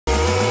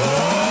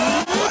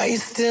you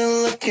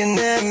still looking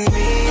at me?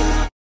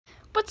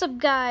 What's up,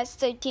 guys?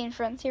 It's 18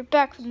 Friends here,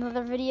 back with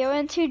another video,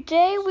 and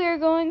today we are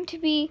going to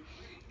be,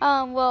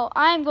 I'm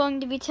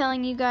going to be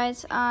telling you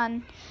guys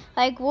on,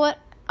 like, what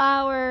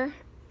our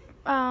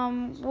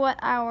videos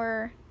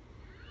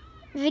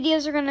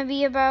are going to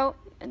be about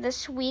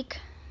this week.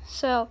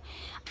 So,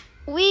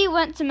 we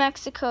went to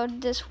Mexico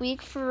this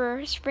week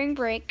for spring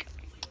break,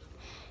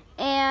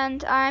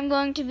 and I'm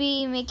going to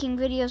be making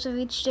videos of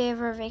each day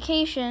of our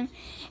vacation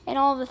and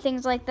all the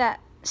things like that.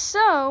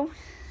 So,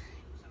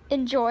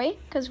 enjoy,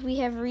 because we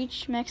have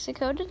reached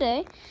Mexico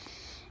today,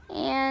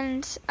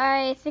 and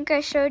I think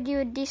I showed you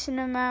a decent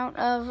amount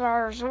of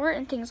our resort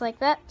and things like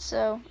that.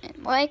 So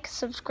like,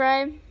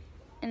 subscribe,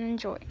 and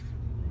enjoy.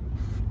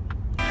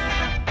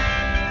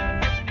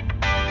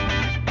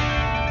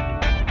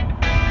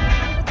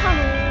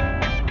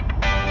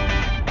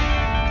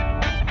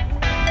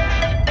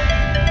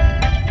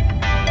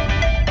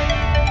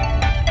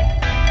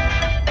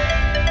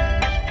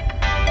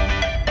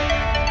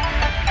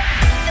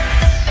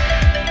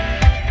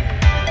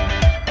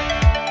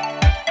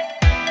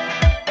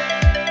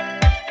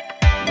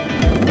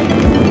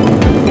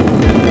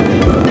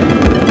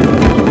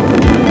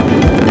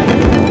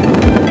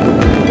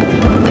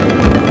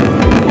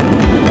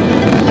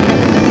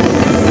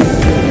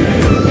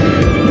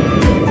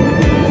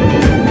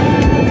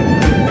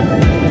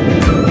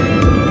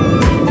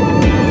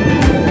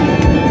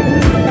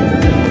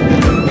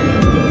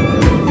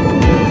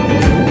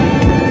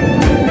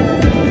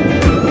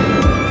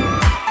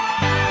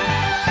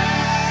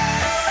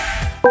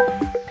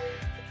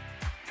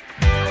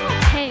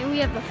 We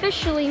have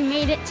officially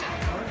made it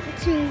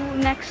to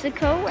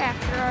Mexico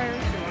after our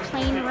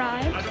plane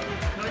ride,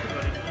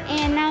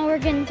 and now we're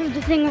getting through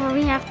the thing where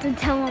we have to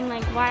tell them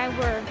like why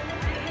we're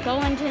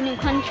going to a new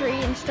country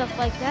and stuff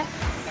like that.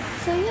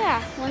 So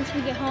yeah, once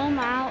we get home,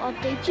 I'll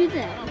update you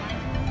then.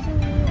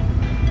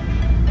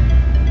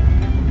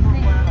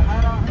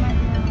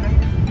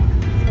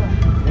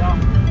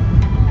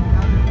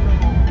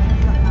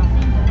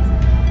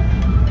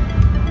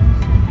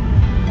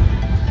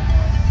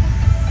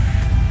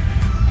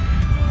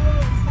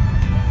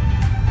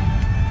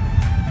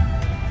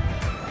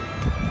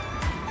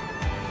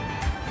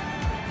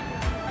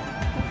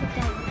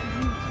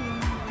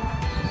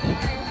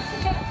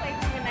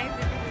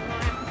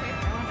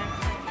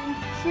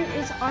 Here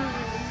is our room.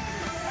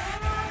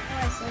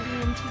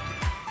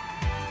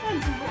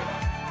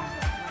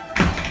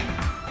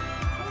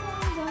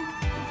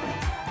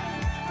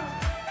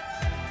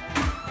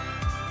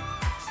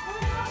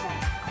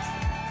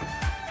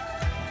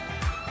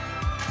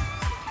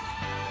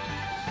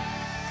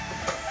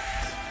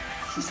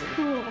 She's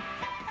cool.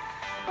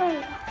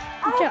 Wait,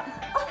 good job.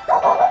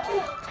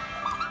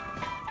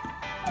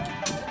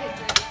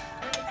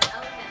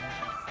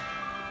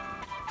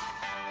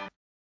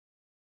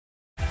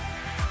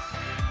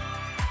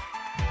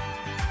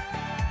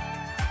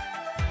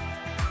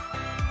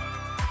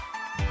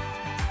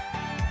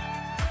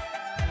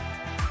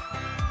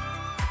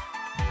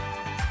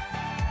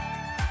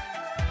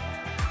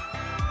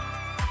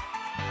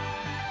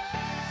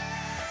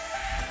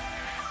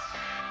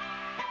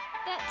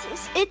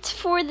 It's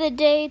for the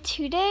day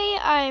today.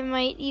 I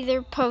might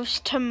either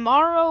post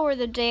tomorrow or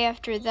the day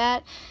after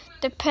that,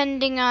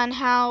 depending on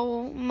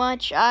how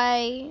much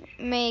I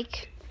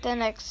make the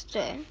next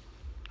day.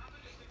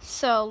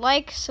 So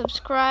like,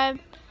 subscribe,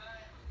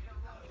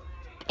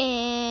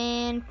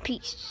 and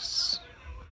peace.